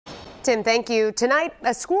Tim, thank you. Tonight,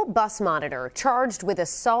 a school bus monitor charged with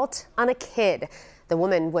assault on a kid. The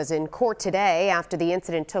woman was in court today after the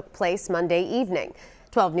incident took place Monday evening.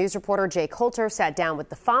 12 News reporter Jake Holter sat down with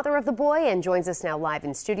the father of the boy and joins us now live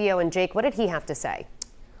in studio. And Jake, what did he have to say?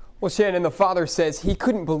 Well, Shannon, the father says he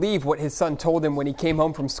couldn't believe what his son told him when he came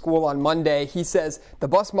home from school on Monday. He says the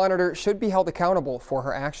bus monitor should be held accountable for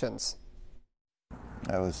her actions.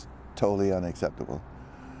 That was totally unacceptable,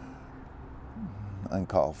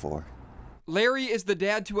 uncalled for. Larry is the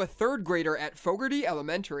dad to a third grader at Fogarty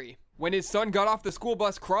Elementary. When his son got off the school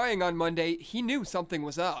bus crying on Monday, he knew something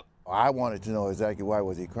was up. I wanted to know exactly why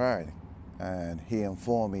was he crying, and he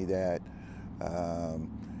informed me that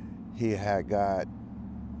he had got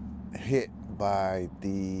hit by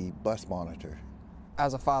the bus monitor.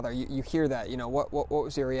 As a father, you hear that, what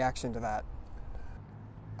was your reaction to that?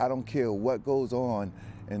 I don't care what goes on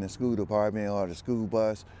in the school department or the school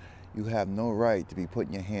bus, you have no right to be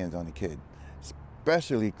putting your hands on a kid,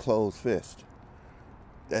 especially closed fist.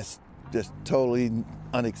 That's just totally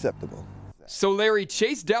unacceptable. So Larry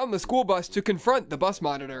chased down the school bus to confront the bus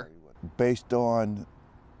monitor. Based on,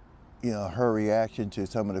 her reaction to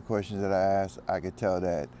some of the questions that I asked, I could tell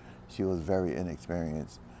that she was very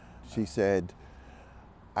inexperienced. She said,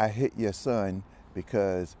 "I hit your son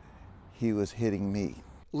because he was hitting me."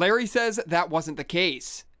 Larry says that wasn't the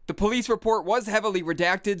case. The police report was heavily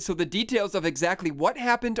redacted, so the details of exactly what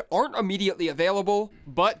happened aren't immediately available.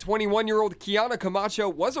 But 21-year-old Kiana Camacho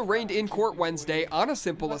was arraigned in court Wednesday on a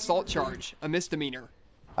simple assault charge, a misdemeanor.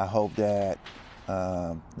 I hope that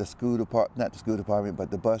the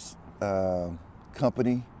bus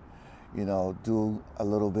company, do a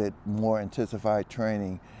little bit more intensified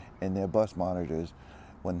training in their bus monitors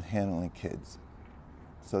when handling kids,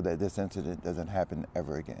 so that this incident doesn't happen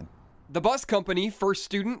ever again. The bus company, First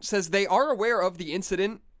Student, says they are aware of the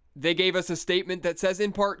incident. They gave us a statement that says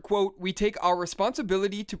in part, quote, "We take our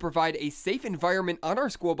responsibility to provide a safe environment on our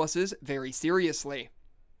school buses very seriously."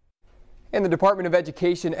 And the Department of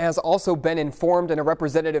Education has also been informed, and a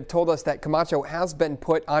representative told us that Camacho has been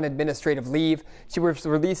put on administrative leave. She was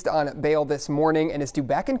released on bail this morning and is due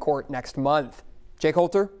back in court next month. Jake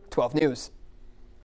Holter, 12 News.